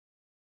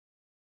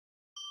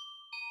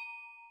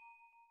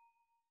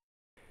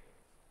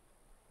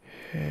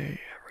Hey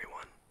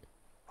everyone,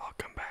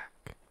 welcome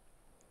back.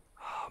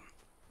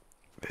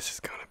 This is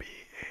gonna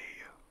be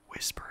a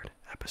whispered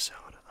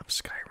episode of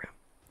Skyrim.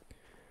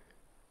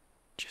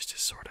 Just as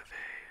sort of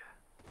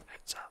a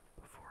heads up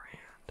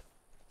beforehand.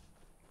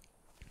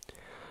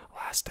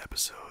 Last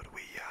episode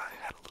we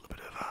had a little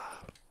bit of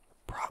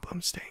a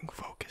problem staying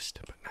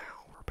focused, but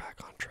now we're back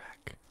on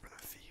track for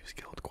the Thieves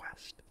Guild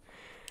quest.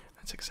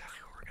 That's exactly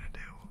what we're gonna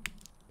do.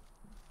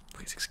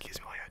 Please excuse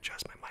me while I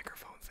adjust my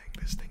microphone thing.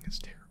 This thing is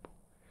terrible.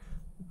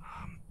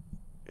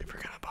 If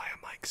you're gonna buy a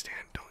mic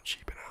stand, don't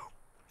cheapen out.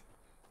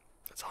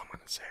 That's all I'm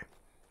gonna say.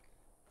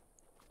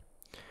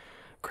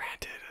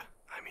 Granted,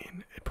 I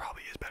mean, it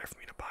probably is better for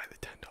me to buy the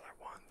 $10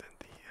 one than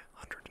the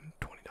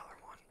 $120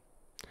 one.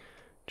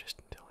 Just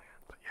until then,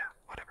 but yeah,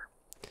 whatever.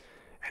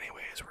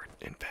 Anyways, we're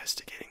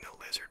investigating a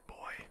lizard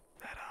boy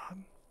that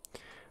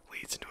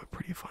leads into a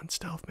pretty fun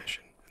stealth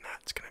mission, and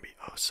that's gonna be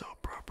oh so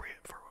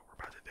appropriate for what we're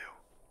about to do.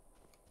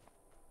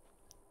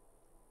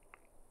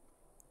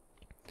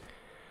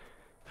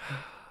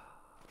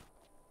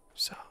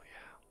 So,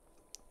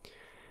 yeah.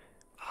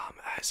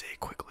 As a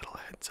quick little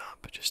heads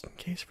up, just in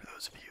case for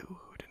those of you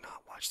who did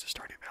not watch the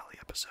Stardew Valley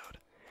episode,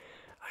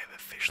 I have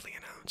officially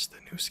announced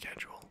the new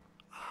schedule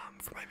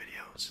for my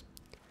videos.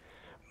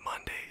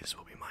 Mondays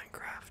will be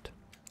Minecraft.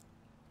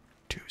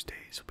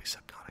 Tuesdays will be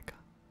Subnautica.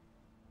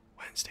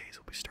 Wednesdays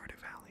will be Stardew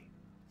Valley.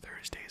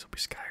 Thursdays will be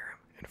Skyrim.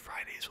 And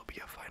Fridays will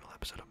be a final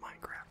episode of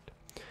Minecraft.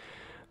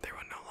 There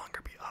will no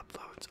longer be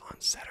uploads on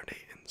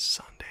Saturday and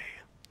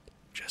Sunday,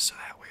 just so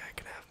that way I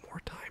can have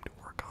more time to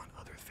work on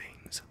other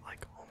things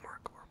like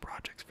homework or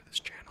projects for this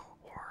channel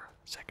or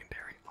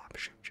secondary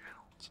offshoot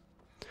channels.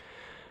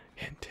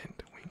 Hint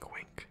hint, wink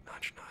wink,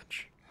 nudge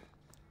nudge.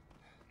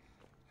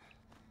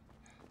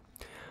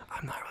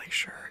 I'm not really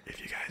sure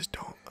if you guys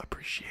don't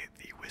appreciate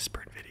the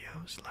whispered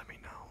videos, let me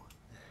know,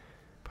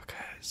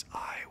 because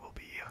I will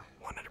be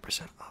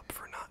 100% up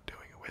for not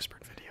doing a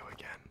whispered video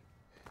again.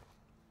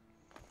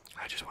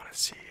 I just want to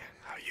see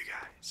how you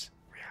guys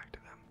react to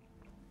them.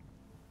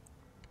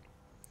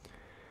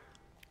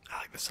 I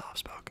like the soft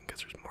spoken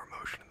because there's more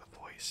emotion in the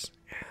voice,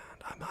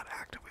 and I'm not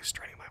actively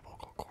straining my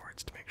vocal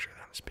cords to make sure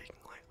that I'm speaking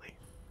lightly.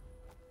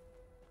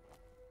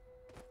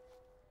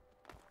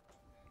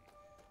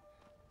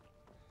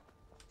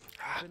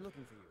 I've been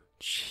looking for you.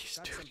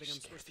 Jeez, dude, you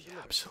scared the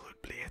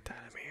absolute bleed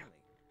out of me.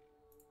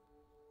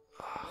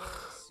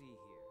 Let's see here.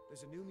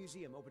 There's a new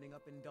museum opening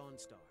up in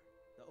Dawnstar.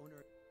 The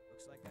owner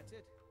looks like that's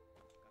it.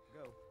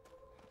 Got to go.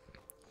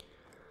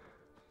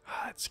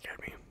 That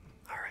scared me.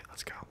 Alright,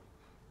 let's go.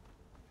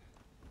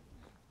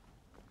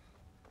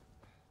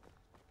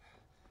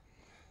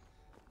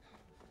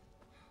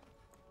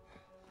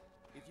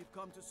 If you've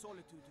come to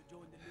Solitude to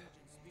join the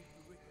Legion, speak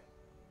to Ricker.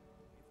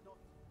 If not,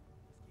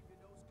 just keep your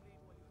nose clean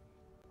while you're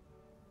here.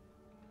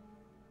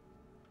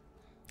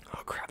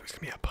 Oh crap, there's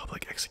gonna be a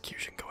public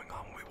execution going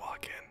on when we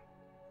walk in.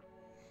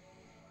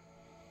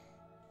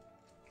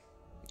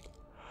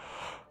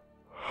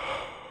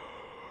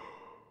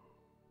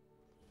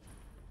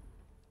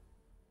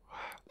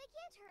 They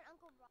can't hurt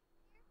Uncle Rob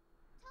here.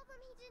 Tell them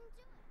he didn't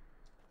do it.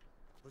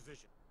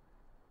 Position.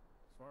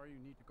 Sorry,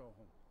 you need to go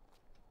home.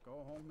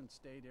 Go home and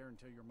stay there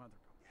until your mother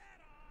comes.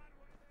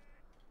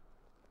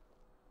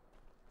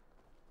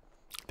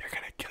 They're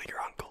gonna kill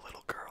your uncle,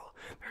 little girl.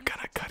 They're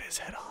gonna cut his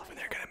head off and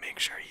they're gonna make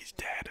sure he's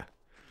dead.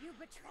 You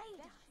betrayed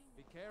us.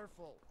 Be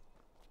careful.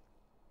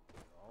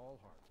 We're all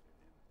hard.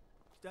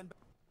 Stand back.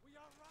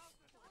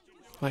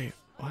 Wait,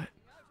 what?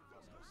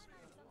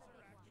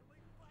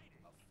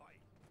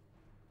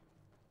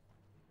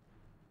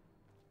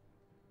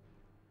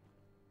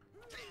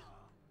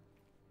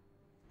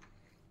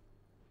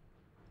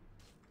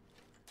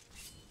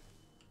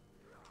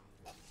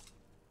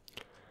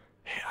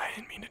 Hey, I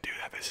didn't mean to do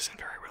that. This isn't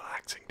very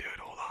relaxing, dude.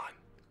 Hold on.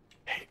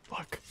 Hey,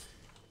 look.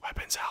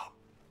 Weapons out.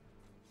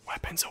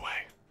 Weapons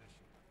away.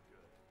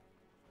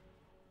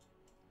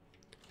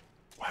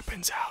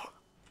 Weapons out.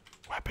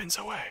 Weapons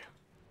away.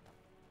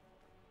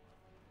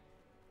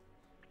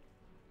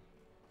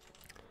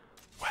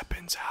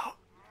 Weapons out.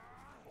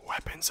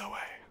 Weapons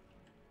away.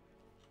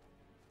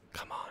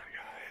 Come on,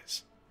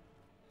 guys.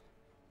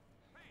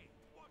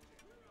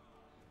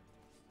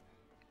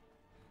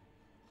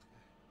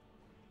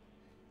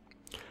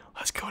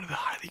 Let's go into the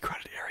highly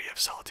crowded area of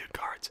Solitude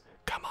guards.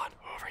 Come on,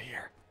 over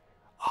here.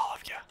 All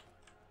of you.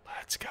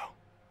 Let's go.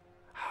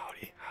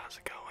 Howdy, how's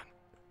it going?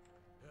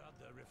 Heard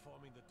they're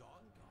reforming the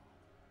Dawn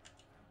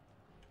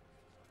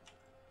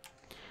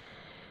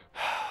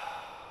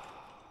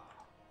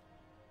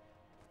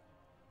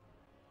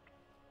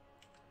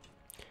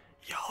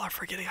Y'all are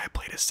forgetting I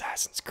played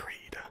Assassin's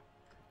Creed.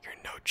 You're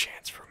no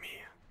chance for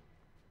me.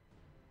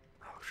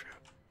 Oh shoot.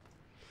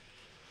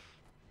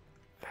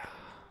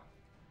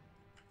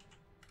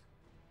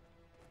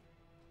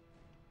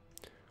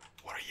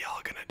 What are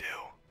y'all gonna do?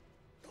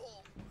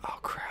 Oh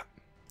crap.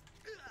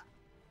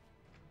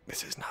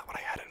 This is not what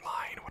I had in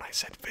mind when I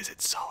said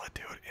visit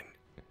Solitude in...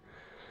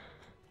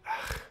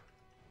 Ugh.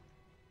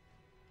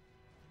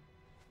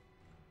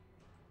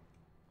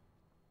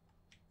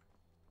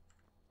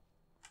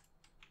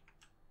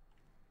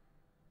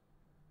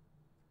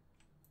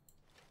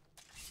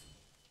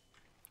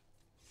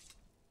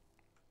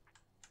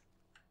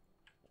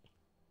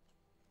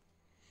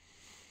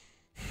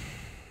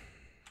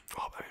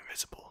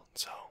 invisible,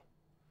 so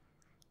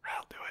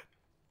I'll do it.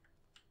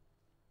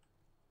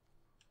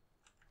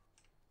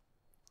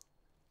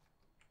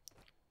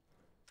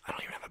 I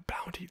don't even have a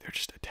bounty, they're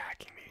just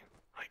attacking me.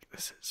 Like,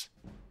 this is.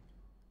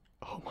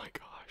 Oh my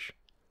gosh.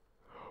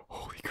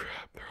 Holy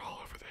crap, they're all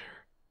over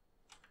there.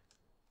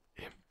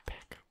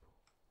 Impeccable.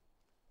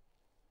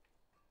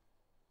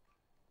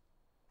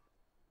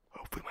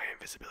 Hopefully, my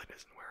invisibility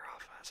doesn't wear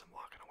off as I'm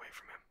walking away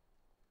from him.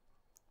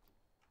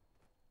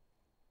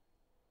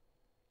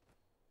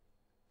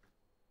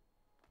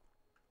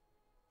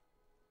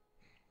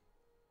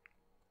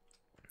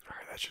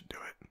 Alright, that should do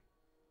it.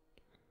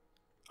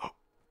 Oh,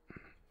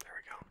 there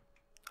we go.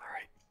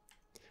 Alright.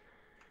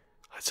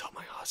 Let's hope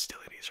my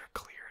hostilities are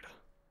cleared.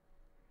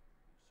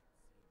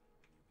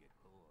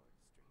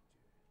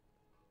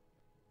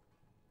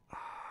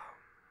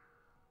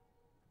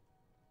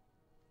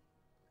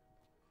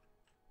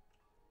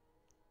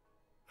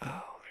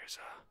 Oh, there's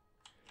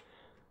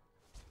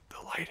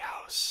the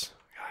lighthouse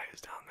guy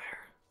is down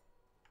there.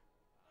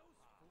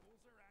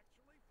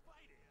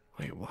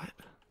 Wait, what?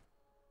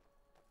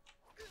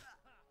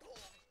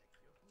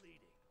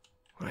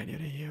 What'd I do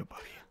to you,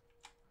 buddy?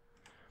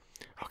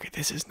 Okay,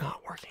 this is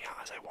not working out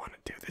as I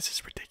wanted to. This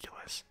is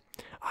ridiculous.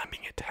 I'm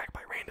being attacked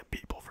by random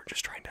people for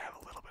just trying to have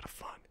a little bit of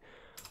fun.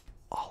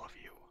 All of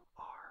you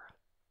are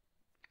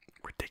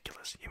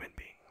ridiculous human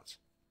beings.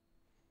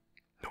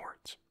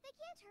 Nords. They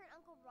can't hurt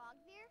Uncle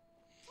Rogvir.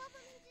 Tell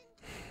them he didn't.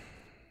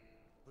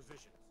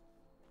 Positions.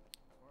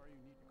 Or you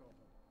need to go home.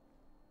 And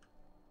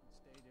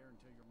stay there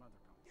until your mother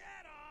comes.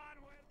 Get on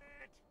with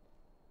it!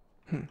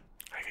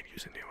 I could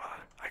use a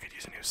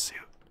new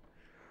suit.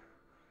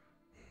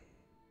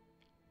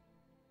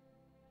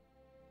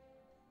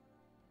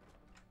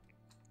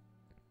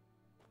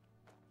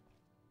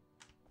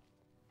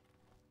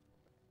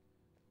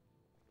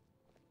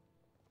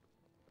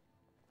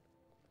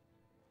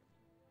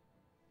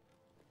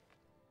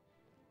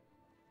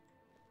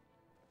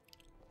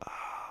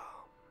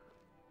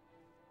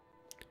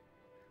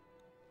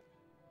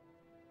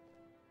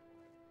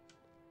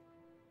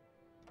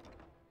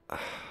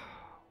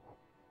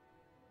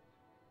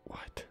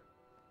 What?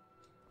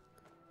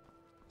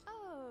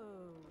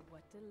 Oh,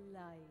 what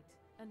delight.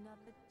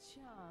 Another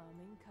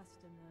charming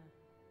customer.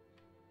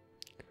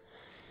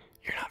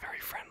 You're not very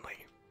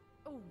friendly.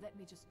 Oh, let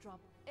me just drop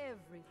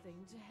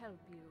everything to help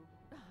you.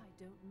 I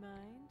don't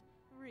mind,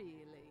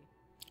 really.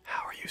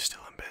 How are you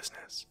still in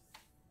business?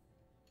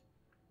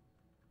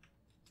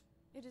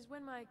 It is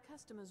when my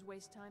customers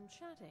waste time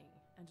chatting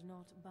and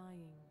not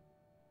buying.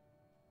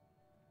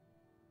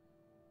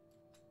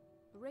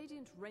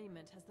 Radiant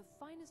Raiment has the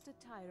finest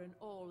attire in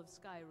all of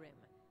Skyrim.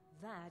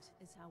 That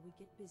is how we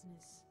get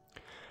business.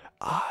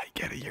 I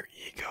get it, your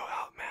ego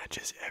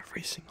outmatches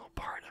every single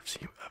part of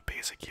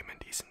basic human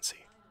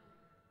decency.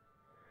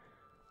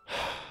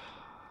 Alright,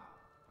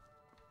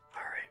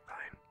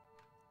 fine.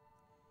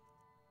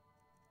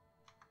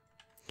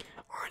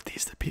 Aren't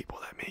these the people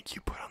that make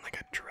you put on like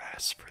a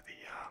dress for the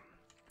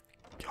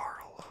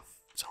Jarl of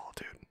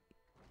Solitude?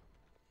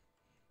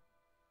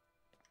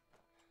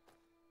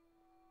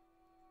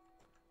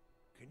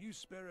 Can you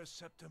spare a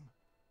septum?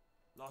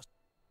 Lost.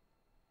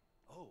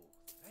 Oh,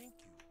 thank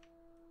you.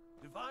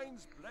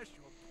 Divines bless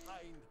your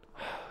kind.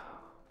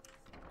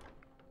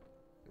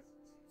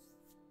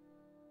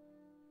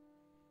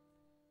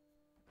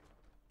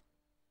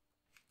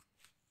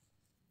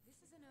 This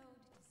is an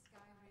ode to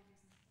Skyrim's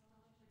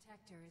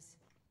protectors.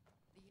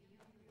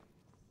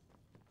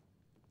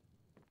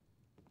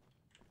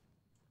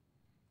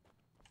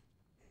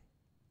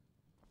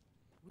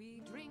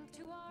 We drink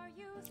to our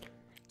youth.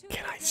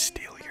 Can I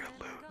steal your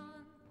loot?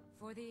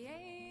 For the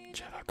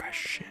age Of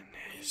aggression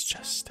is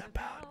just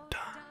about done.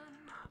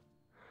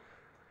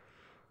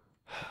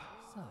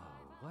 So,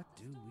 what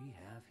do we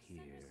have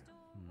here?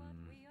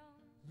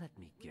 Let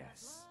me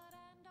guess.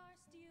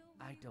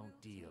 I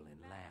don't deal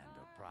in land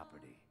or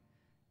property.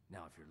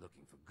 Now, if you're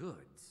looking for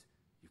goods,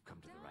 you've come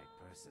to the right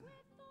person.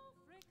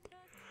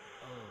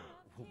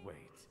 Oh,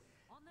 wait.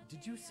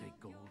 Did you say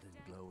Golden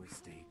Glow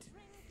Estate?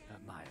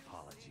 My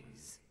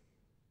apologies.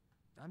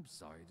 I'm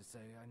sorry to say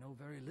I know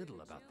very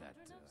little about that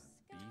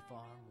bee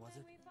farm, was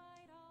it?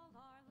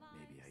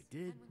 Maybe I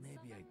did,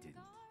 maybe I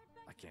didn't.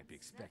 I can't be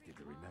expected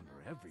to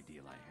remember every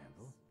deal I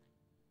handle.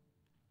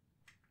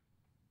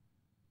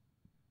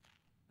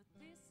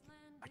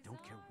 I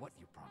don't care what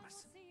you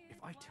promise.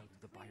 If I tell you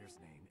the buyer's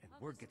name and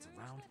word gets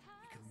around,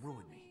 you can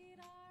ruin me.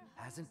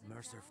 Hasn't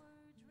Mercer...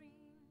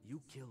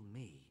 You kill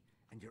me,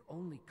 and your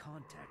only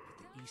contact with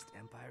the East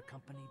Empire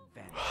Company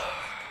vanishes.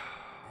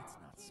 That's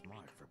not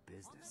smart for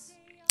business.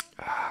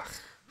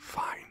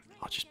 Fine.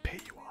 I'll just pay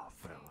you off.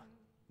 Well,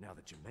 now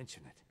that you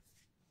mention it,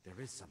 there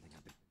is something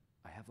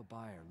I have a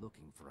buyer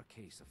looking for a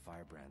case of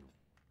Firebrand.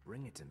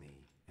 Bring it to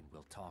me, and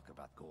we'll talk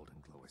about Golden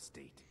Glow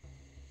Estate.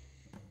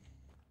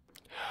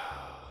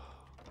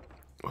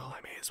 Well,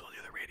 I may as well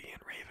do the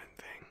Radiant Raven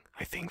thing.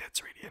 I think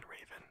that's Radiant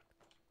Raven.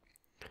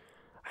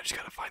 I just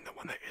gotta find the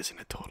one that isn't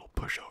a total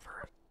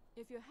pushover.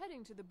 If you're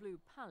heading to the Blue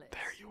Palace,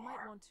 There you might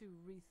are. want to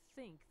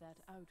rethink that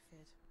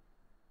outfit.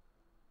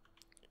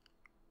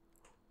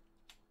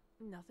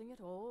 Nothing at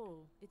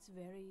all. It's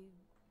very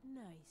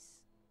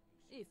nice.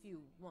 If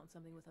you want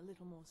something with a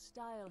little more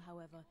style,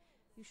 however,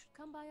 you should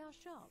come by our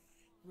shop,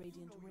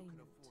 Radiant You can Raiment.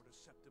 afford a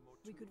septum or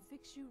We two. could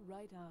fix you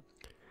right up.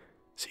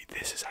 See,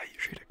 this is how you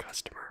treat a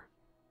customer.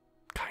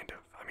 Kind of.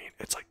 I mean,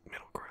 it's like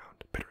middle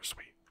ground.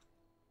 Bittersweet.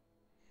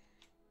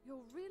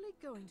 You're really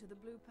going to the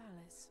Blue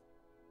Palace?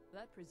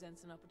 That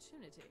presents an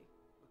opportunity.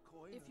 A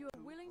coin If or you are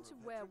two willing for to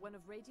a wear veteran, one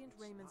of Radiant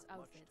it's Raymond's not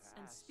much outfits to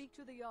and ask. speak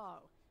to the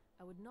Jarl,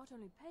 I would not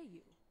only pay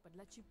you, but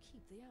let you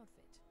keep the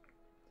outfit.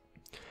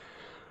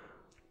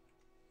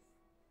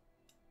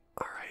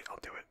 Alright,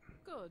 I'll do it.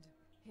 Good.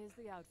 Here's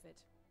the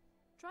outfit.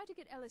 Try to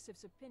get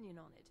Elisif's opinion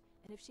on it,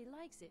 and if she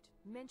likes it,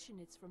 mention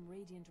it's from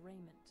Radiant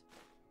Raiment.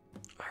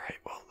 Alright,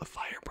 well, the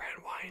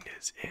Firebrand wine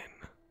is in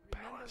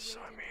Remember Palace, so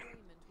I Radiant mean,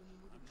 Raiment when you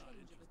need a I'm not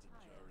change of interested,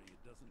 attire. Jari.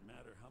 It doesn't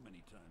matter how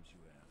many times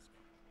you ask.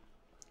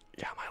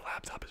 yeah, my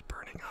laptop is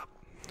burning up.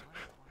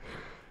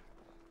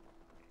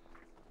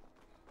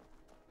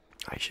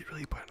 I should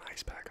really put an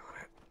ice pack on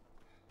it.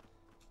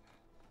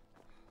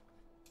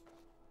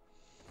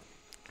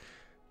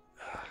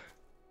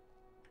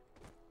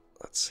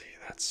 Let's see,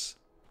 that's...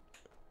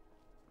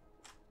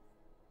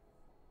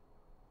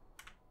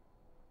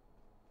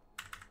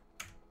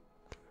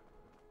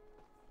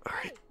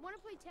 Alright, Hey, wanna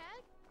play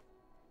tag?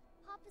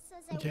 Papa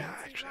says I yeah, won't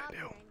see actually I Rob do.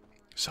 here anymore.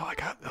 So I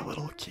got the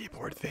little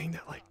keyboard thing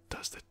that like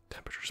does the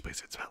temperature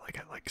displays. It's at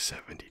like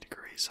 70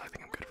 degrees, so I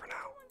think I'm good for now.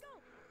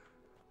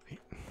 Wait.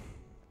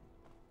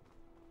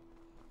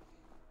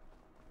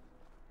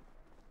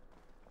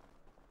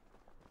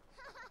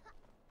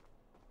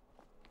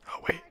 Oh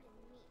wait, Pardon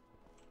me.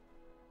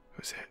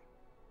 who's it?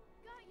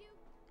 Got you.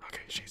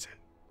 Okay, she's it.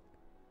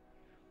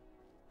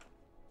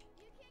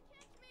 You can't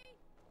catch me.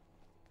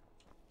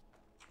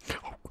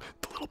 Oh,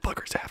 the little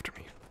bugger's after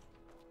me.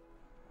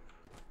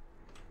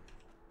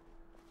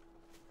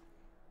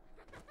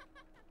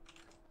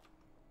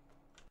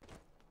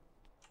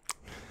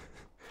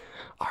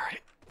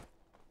 Alright,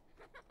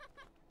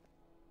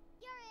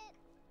 You're it.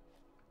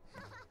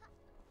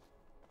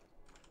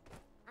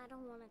 I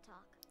don't want to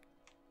talk.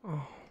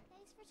 oh,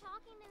 Thanks for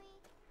talking to me.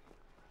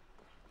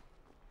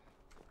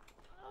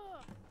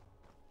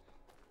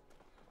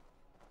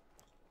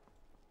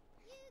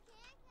 You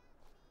can't catch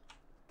me.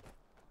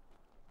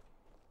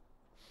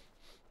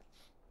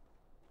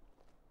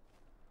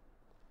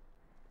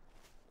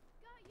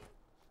 Got you.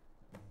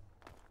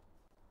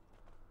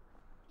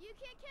 You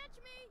can't catch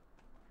me.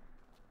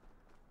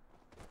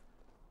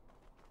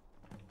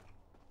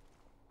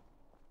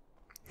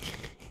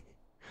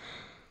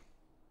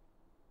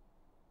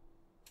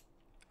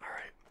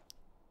 alright.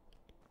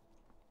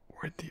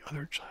 Where'd the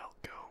other child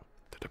go?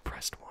 The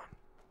depressed one.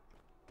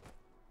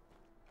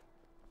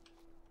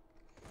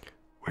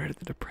 Where did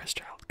the depressed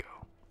child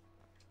go?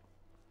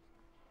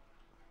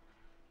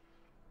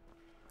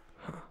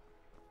 Huh.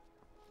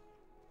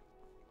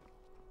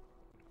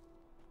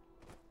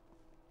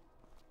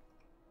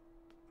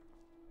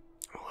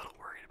 I'm a little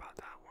worried about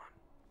that one.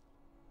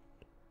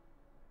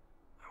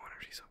 I wonder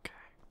if she's okay.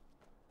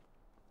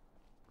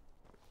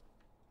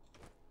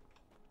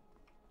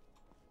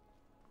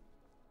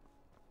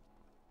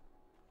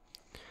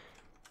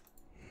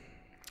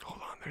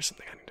 Hold on, there's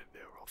something I need to do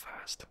real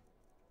fast.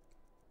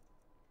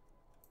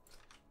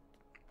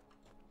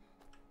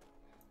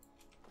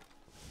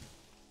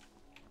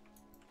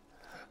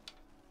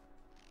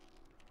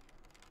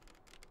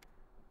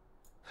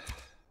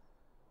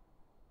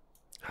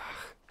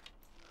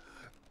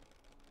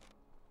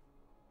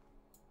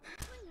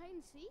 Playing hide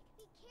and seek?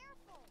 Be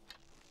careful.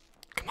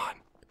 Come on,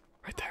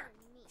 right there.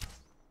 Pardon me.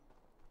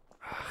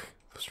 Ugh,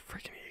 those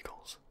freaking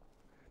eagles.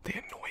 They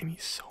annoy me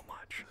so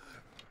much.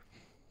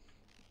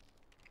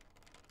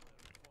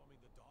 Forming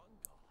the Dawn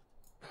God.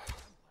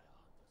 Vampire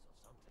hunters or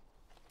something.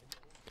 In the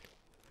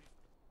old rift.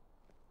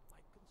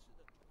 Might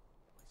consider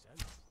myself.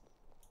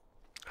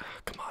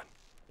 Come on.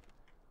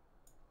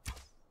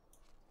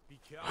 Be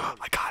careful.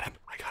 I got him.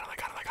 I got him. I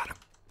got him. I got him.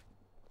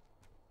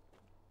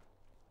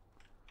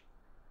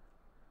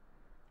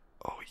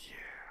 Oh, yeah.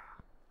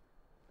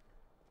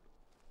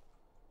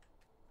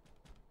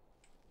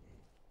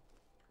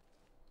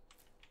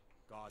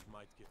 God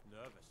might get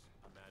nervous.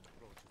 A man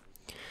approaches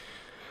with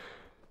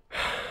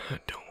his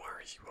Don't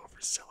worry, you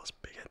overzealous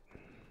bigot.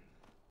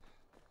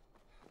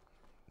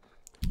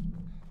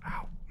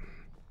 Ow.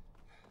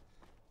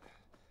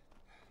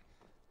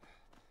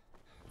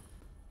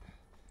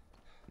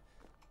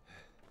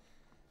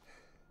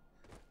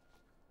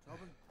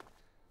 Tobin,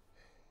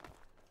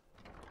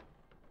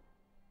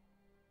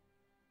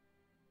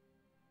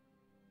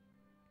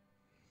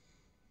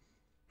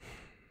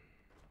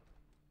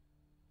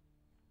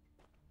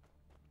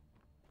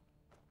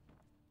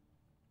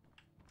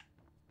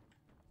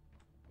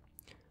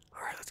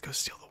 Alright, let's go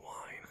steal the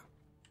wine.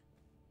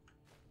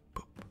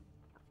 Boop.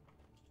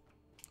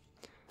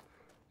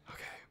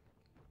 Okay.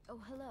 Oh,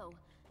 hello.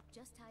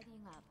 Just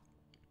tidying up.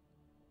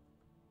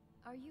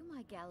 Are you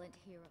my gallant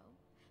hero?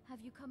 Have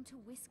you come to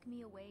whisk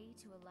me away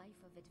to a life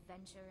of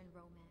adventure and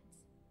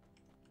romance?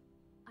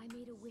 I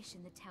made a wish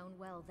in the town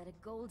well that a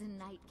golden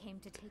knight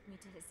came to take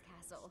me to his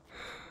castle.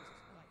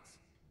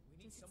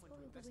 Does it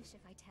spoil the wish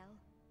if I tell?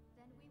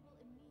 Then we will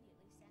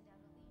immediately send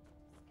out a legion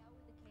to scour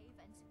the cave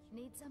and secure.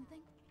 Need something?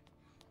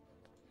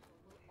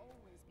 Will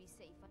always be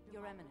safe under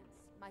Your my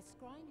Eminence, my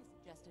scrying has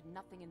suggested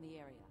nothing in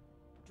the area.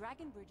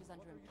 Dragon Bridge is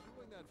under What are you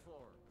doing that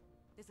for?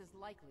 This is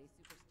likely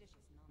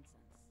superstitious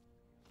nonsense.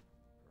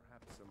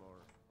 Perhaps a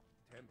more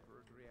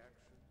tempered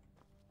reaction?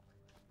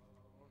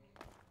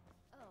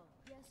 Oh,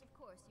 yes, of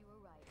course, you were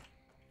right.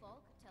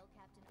 Falk, tell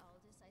Captain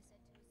Aldous I said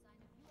to assign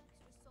a few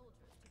extra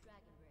soldiers to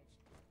Dragon Bridge.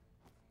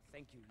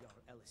 Thank you, Jarl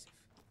Elisif.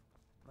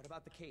 What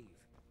about the cave?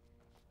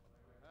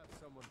 Have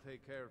someone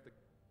take care of the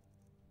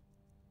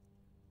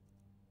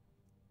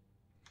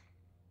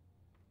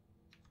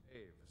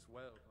cave as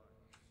well.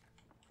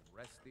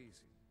 Rest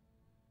easy.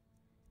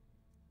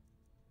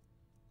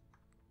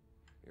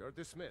 You're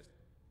dismissed.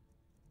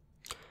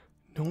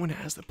 No one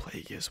has the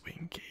Plagueis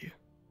wing key.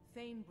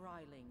 Thane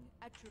Bryling,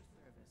 at your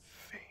service.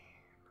 Thane.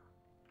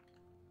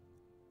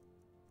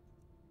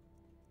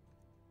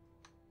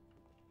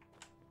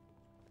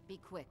 Be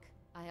quick.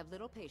 I have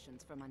little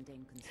patience for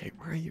mundane concerns. Hey,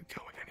 where are you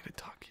going? I need to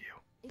talk to you.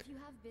 If you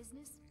have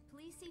business,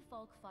 please see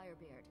Falk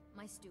Firebeard,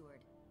 my steward.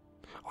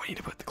 Oh, I need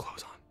to put the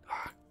clothes on.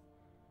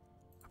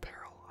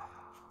 Apparel.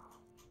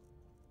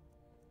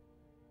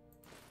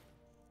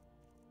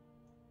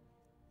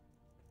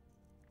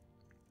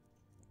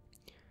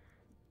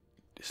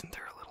 Isn't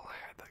there a little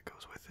hat that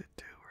goes with it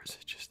too, or is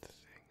it just the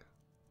thing?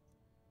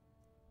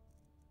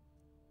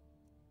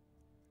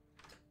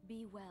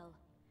 Be well.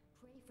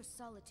 Pray for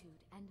Solitude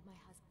and my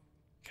husband.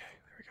 Okay,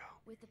 there we go.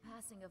 With the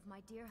passing of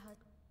my dear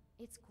husband,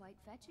 it's quite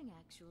fetching,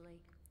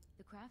 actually.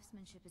 The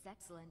craftsmanship is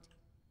excellent.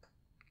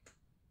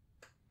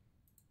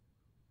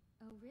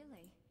 Oh,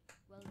 really?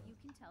 Well, you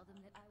can tell them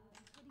that I will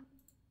be putting...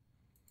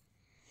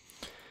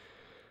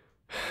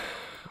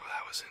 Well,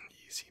 that was an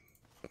easy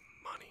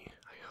money,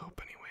 I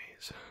hope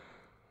anyways.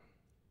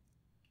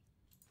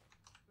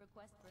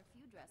 Request for a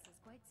few dresses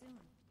quite soon.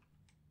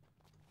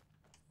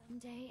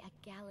 Someday a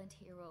gallant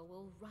hero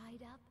will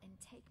ride up and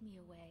take me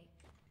away.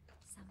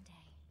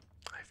 Someday.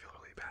 I feel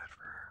really bad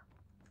for her.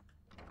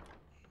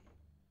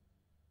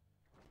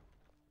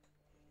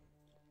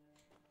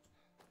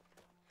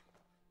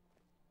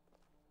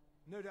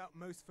 No doubt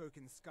most folk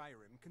in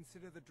Skyrim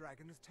consider the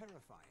dragons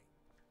terrifying.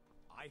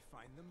 I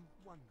find them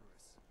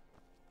wondrous.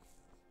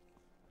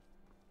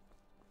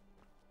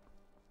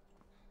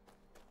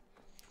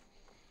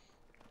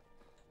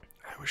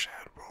 I wish I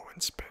had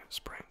whirlwind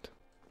sprint.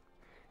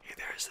 Hey,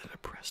 there's the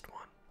depressed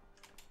one.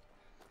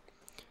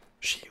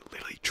 She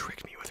literally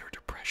tricked me with her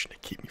depression to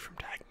keep me from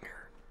tagging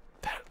her.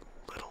 That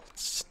little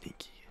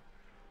sneaky.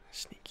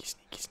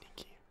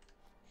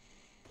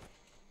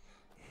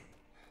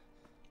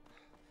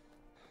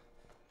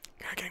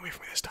 You're not getting away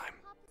from me this time.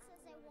 Papa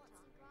says I won't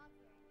see Rob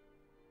here.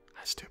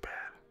 That's too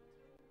bad.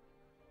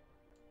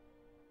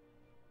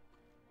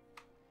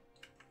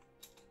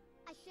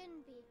 I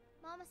shouldn't be.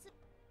 Mama said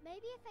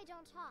maybe if I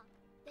don't talk,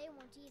 they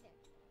won't either.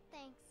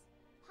 Thanks.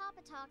 Papa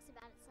talks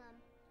about it some.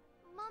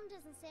 Mom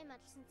doesn't say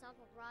much since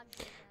Uncle Rod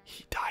died.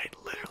 He died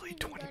literally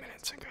Doesn't 20 even go to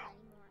minutes temple ago.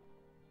 anymore.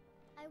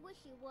 I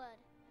wish he would.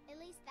 At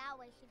least that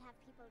way she'd have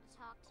people to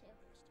talk to.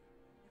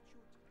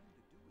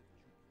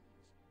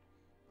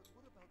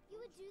 You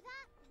would do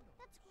that?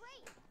 That's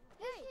great.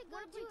 You should go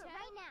do it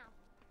right now.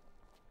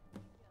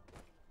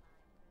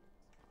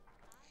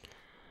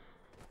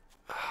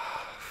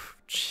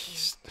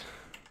 Jeez.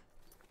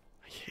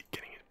 I hate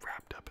getting it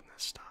wrapped up in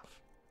this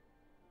stuff.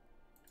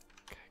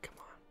 Okay, come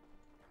on.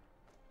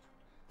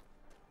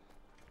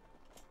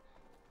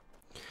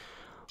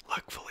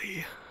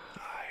 Luckily,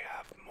 I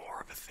have more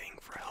of a thing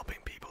for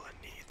helping people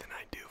in need than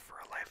I do for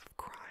a life of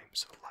crime,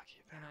 so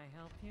lucky there. Can I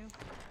help you?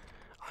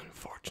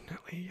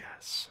 Unfortunately,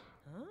 yes.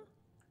 Huh?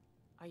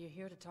 Are you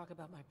here to talk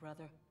about my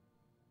brother?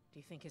 Do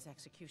you think his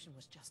execution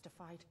was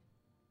justified?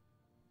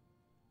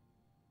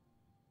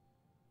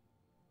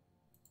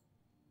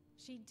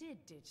 She did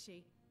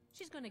she?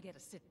 She's gonna get a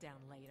sit-down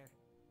later.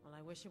 Well,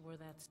 I wish it were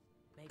that...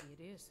 Maybe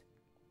it is.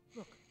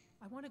 Look,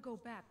 I want to go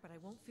back, but I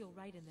won't feel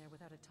right in there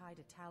without a tie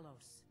to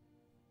Talos.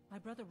 My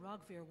brother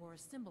Rogvir wore a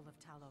symbol of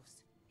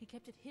Talos. He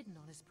kept it hidden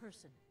on his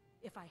person.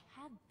 If I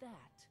had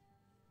that,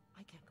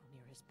 I can't go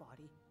near his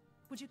body.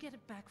 Would you get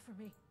it back for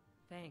me?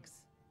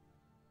 Thanks.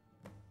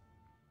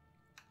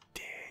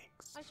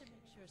 Thanks. I should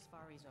make sure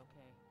Sfari's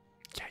okay.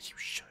 Yeah, you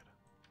should.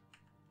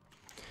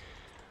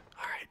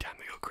 Alright, time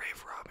to go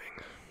grave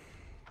robbing.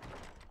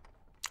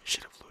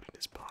 Should have looted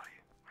his body.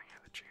 I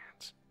had the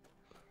chance.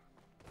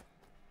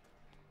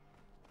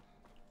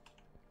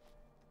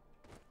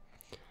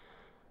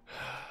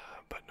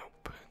 But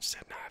nope.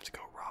 Instead, now I have to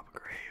go rob a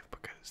grave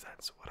because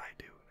that's what I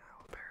do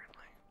now,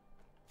 apparently.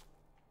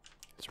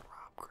 Is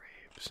rob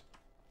graves.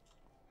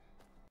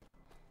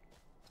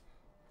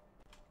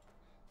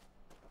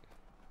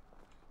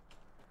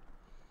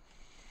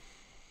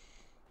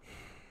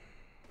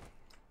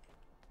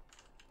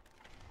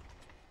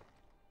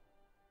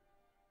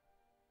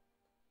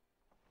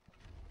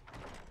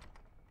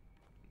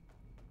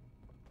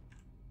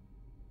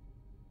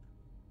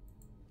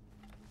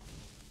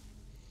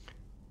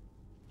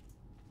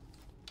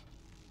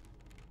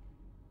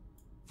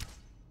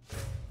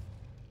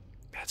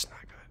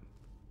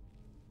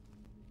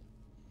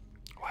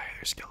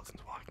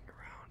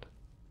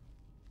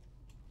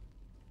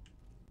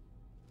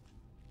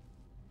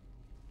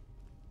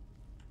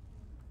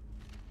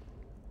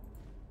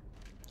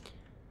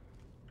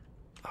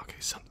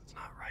 something's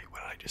not right.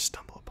 What did I just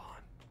stumble upon?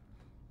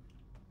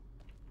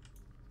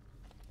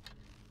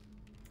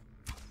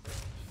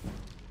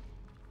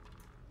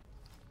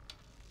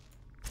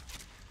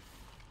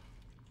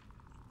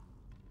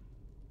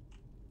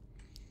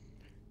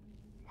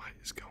 What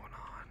is going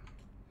on?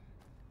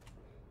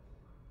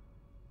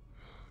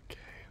 Okay.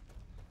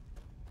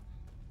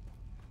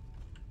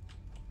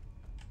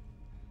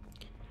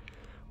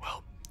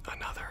 Well,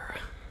 another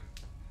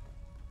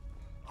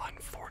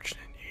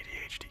unfortunate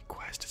ADHD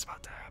quest is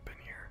about to happen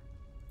here.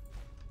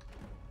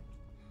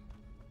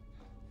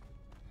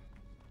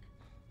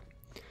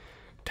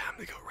 Time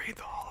to go raid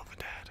the Hall of the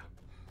Dead.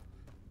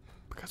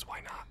 Because why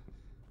not?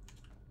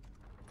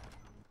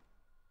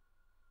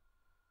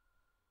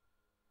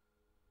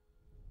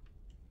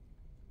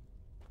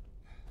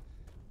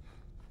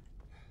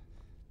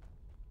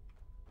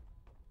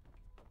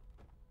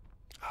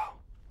 Oh.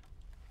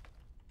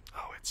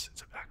 Oh, it's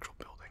an actual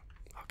building.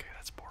 Okay,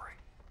 that's boring.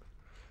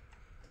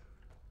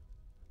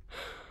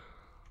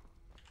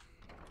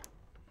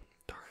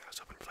 Darn, I was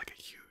hoping for like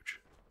a huge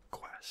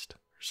quest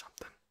or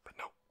something, but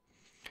no.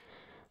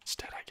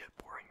 Instead, I get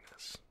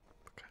boringness.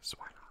 Because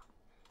why not?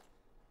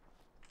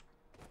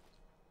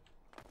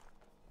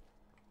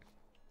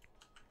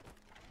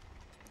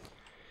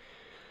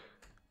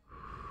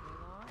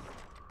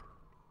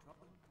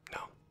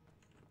 No.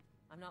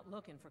 I'm not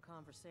looking for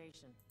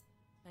conversation.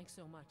 Thanks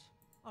so much.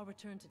 I'll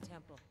return to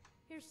Temple.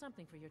 Here's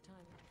something for your time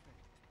and effort.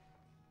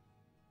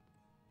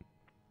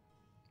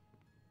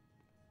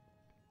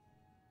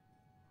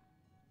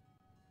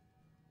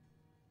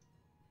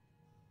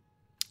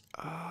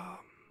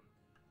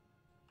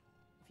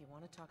 If you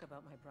want to talk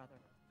about my brother,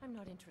 I'm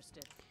not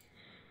interested.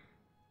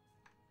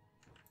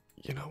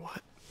 You know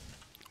what?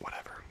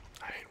 Whatever.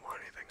 I didn't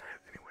want anything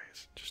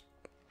anyways. Just,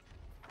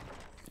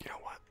 you know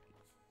what?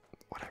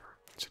 Whatever.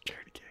 It's a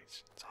charity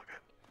case. It's all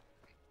good.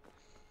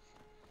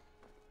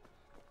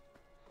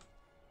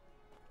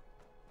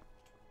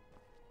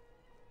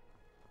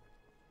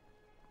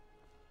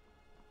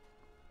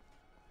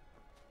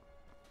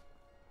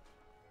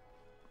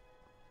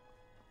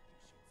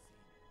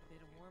 A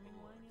bit of warming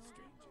wine, you know you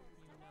should.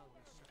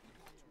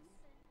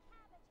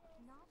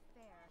 Not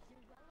fair.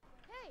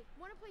 Hey,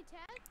 wanna play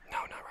tag?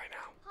 No, not right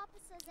now. Papa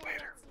says I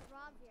Later. don't see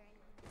Rob very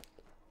much.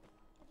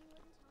 But he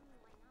wouldn't tell me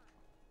why not.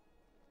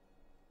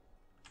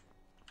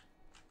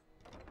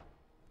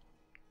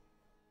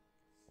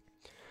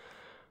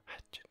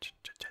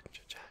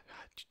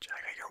 I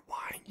got your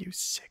wine, you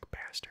sick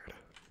bastard.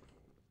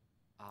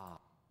 Ah,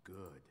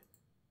 good.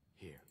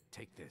 Here,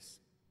 take this.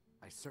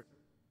 I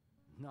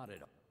not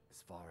at all.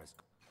 As far as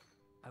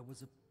I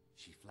was a...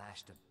 She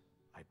flashed a...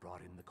 I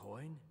brought in the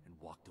coin and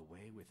walked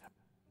away with her.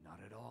 Not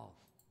at all.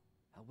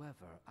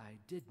 However, I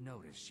did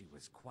notice she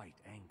was quite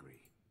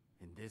angry.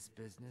 In this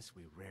business,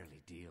 we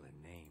rarely deal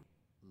in name.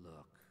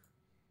 Look.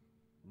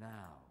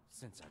 Now,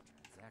 since our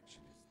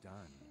transaction is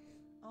done,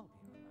 I'll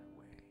be on my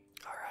way.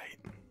 Alright.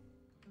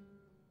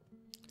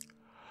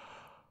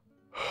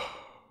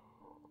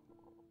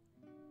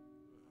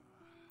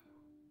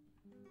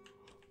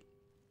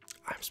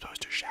 I'm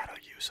supposed to shadow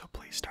you, so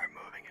please start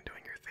moving and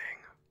doing your thing.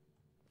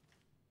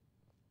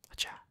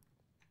 Acha.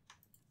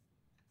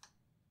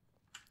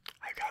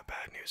 I got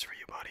bad news for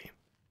you, buddy.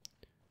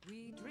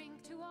 We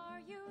drink to our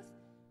youth,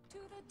 to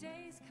the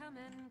days come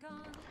and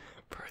gone.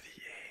 For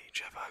the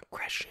age of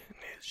aggression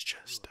is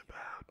just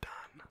about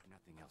done.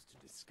 Nothing else to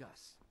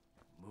discuss.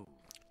 Move.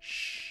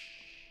 Shh.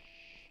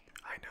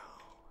 I know.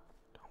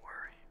 Don't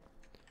worry.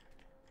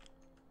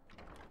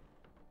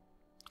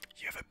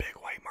 You have a big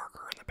white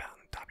marker on the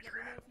top of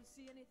your head. If you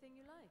see anything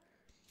you like.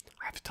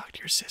 I have to talk to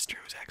your sister,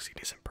 who's actually a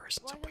decent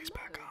person, so please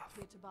back off.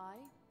 Here to buy?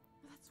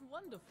 That's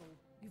wonderful.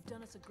 You've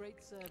done us a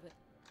great service.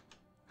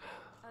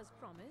 As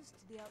promised,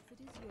 the outfit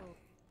is yours.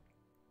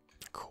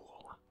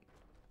 Cool.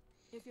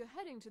 If you're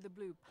heading to the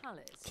Blue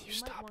Palace, you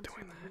might want to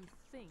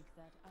rethink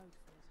that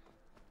outfit.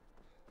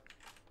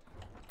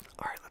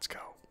 Alright, let's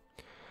go.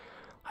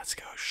 Let's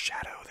go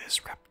shadow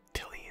this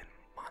reptilian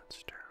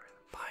monster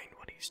and find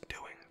what he's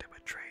doing to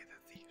betray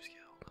the Thieves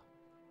Guild.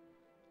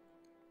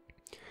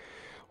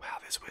 Wow,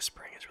 this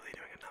whispering is really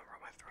doing a number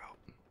on my throat.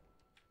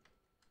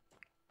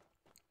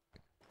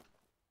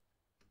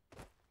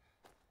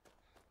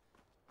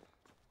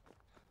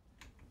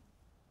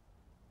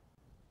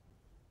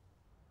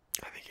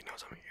 I think he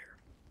knows I'm here.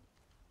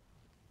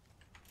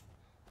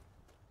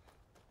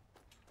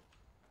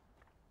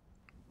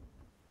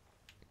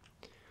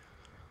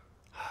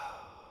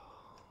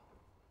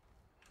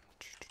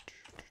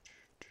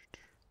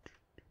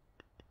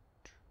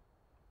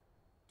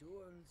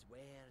 Tools,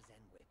 wares,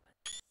 and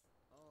weapons.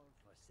 All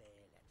for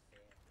sale at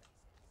fair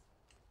prices.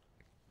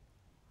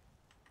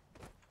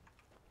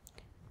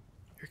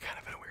 You're kind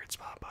of in a weird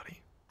spot,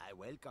 buddy. I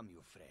welcome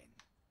you, friend.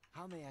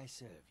 How may I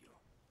serve you?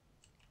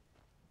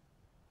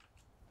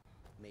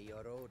 May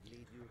your road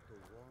lead you to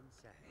warm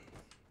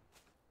sands.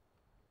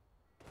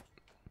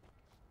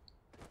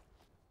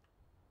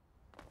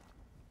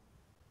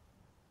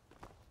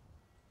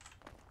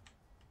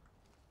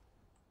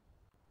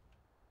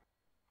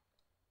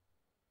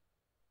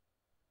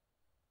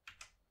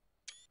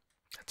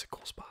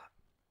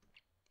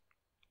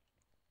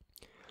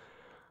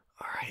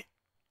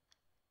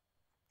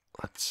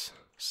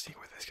 See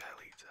where this guy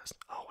leads us.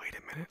 Oh, wait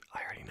a minute.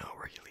 I already know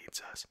where he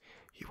leads us.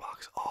 He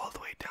walks all the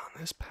way down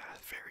this path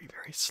very,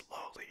 very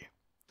slowly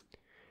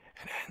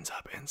and ends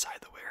up inside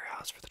the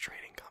warehouse for the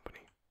trading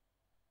company.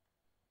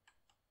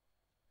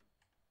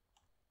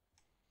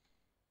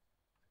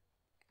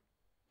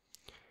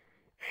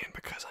 And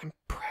because I'm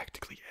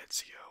practically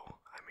Ezio,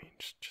 I mean,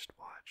 just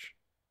watch.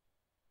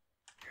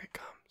 Here it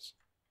comes.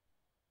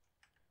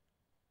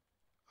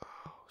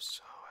 Oh,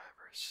 so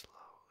ever slowly.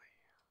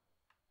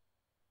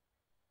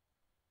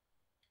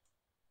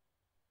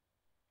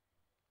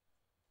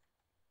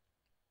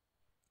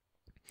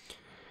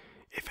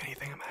 If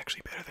anything, I'm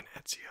actually better than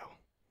Ezio.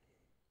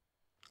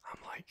 I'm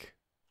like,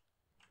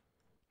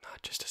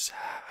 not just a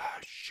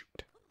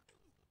shoot.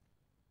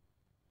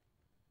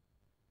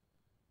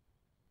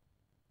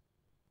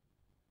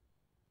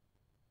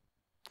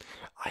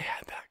 I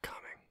had that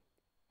coming.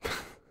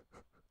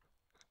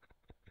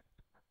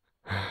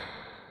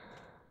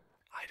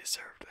 I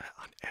deserved that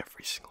on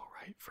every single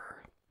right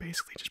for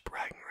basically just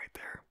bragging right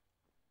there.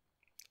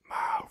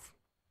 Move.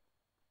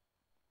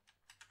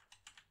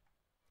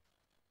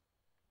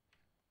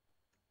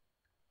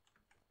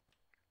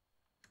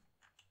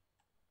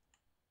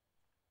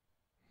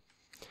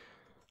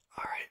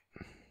 Alright,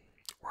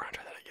 we're gonna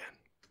try that again.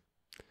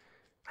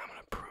 I'm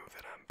gonna prove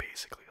that I'm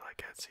basically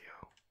like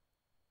Ezio.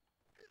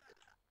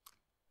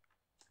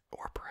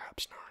 Or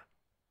perhaps not.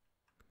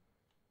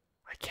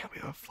 I can't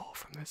believe a fall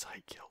from this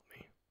height killed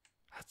me.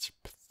 That's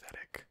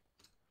pathetic.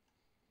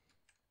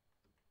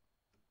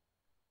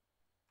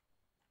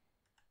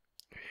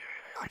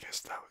 Yeah, I guess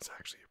that was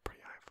actually a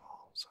pretty high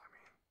fall, so I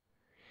mean,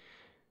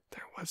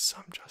 there was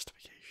some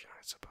justification,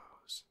 I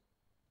suppose.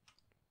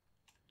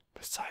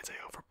 Besides, I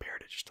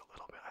overbared it just a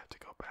little bit. I have to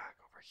go back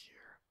over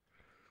here.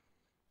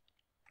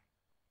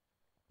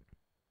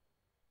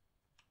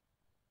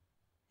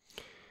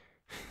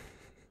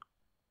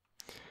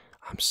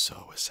 I'm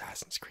so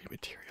Assassin's Creed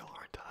material,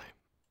 aren't I?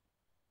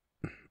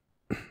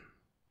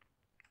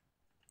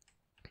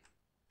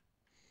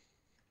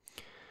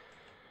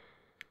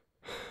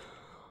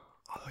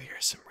 Although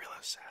here's some real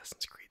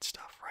Assassin's Creed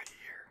stuff right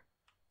here.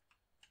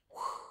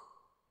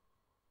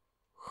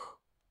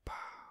 Pow.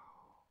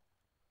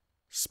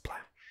 Splash.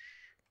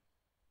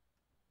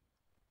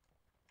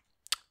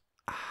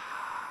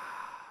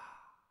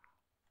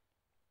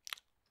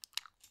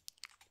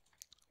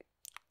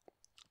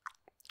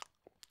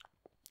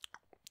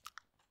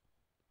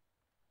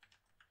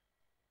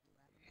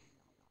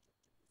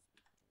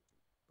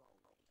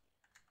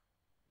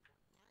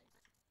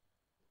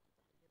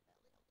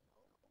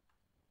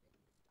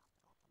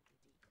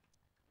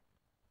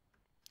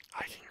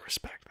 I can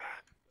respect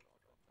that.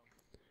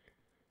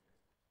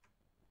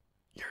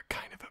 You're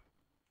kind of a...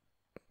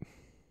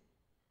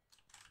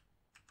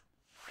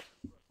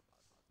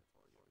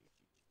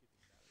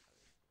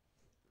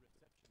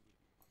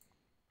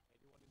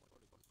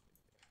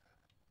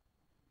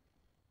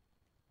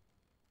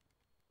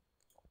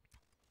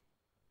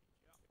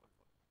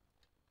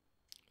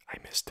 I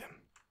missed him.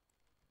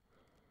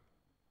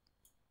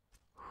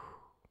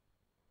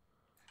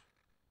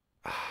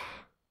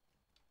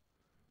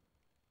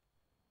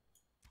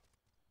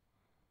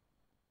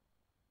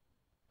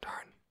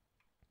 Darn.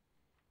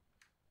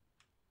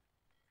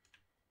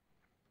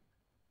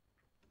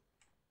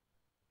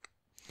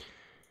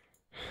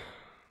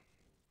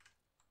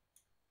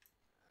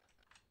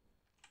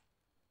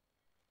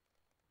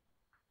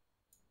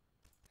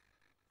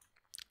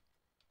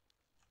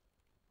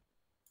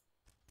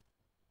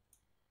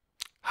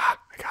 I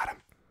got him.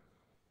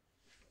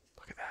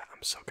 Look at that.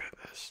 I'm so good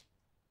at this.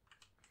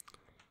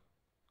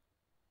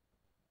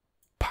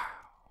 Pow.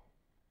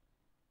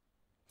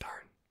 Darn.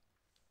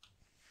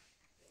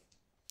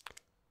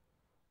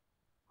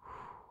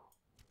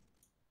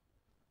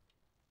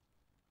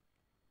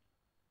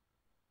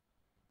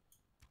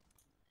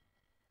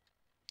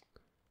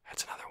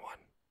 That's another one.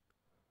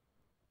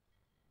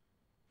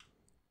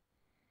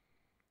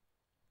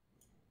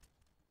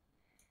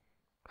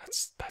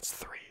 That's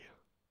three.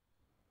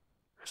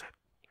 Or is that?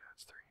 Yeah,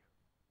 that's three.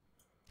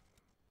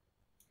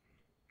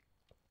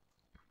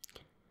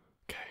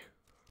 Okay.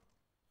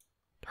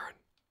 Darn.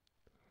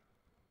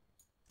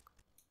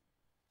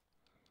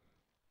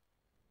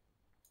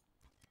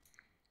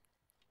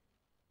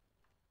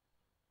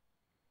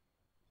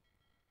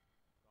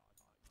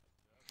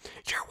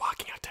 You're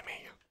walking up to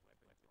me.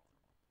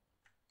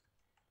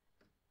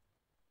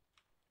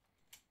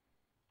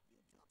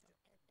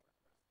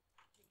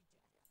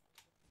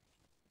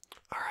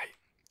 Alright.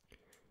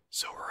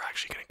 So we're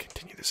actually going to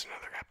continue this in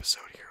another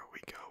episode. Here we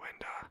go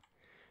and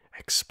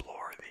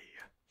explore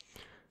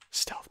the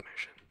stealth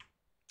mission.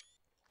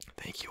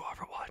 Thank you all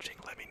for watching.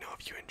 Let me know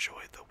if you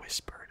enjoyed the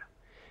Whispered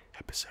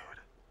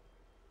episode.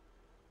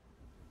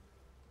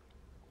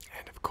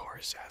 And of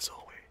course, as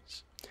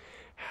always,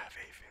 have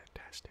a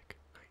fantastic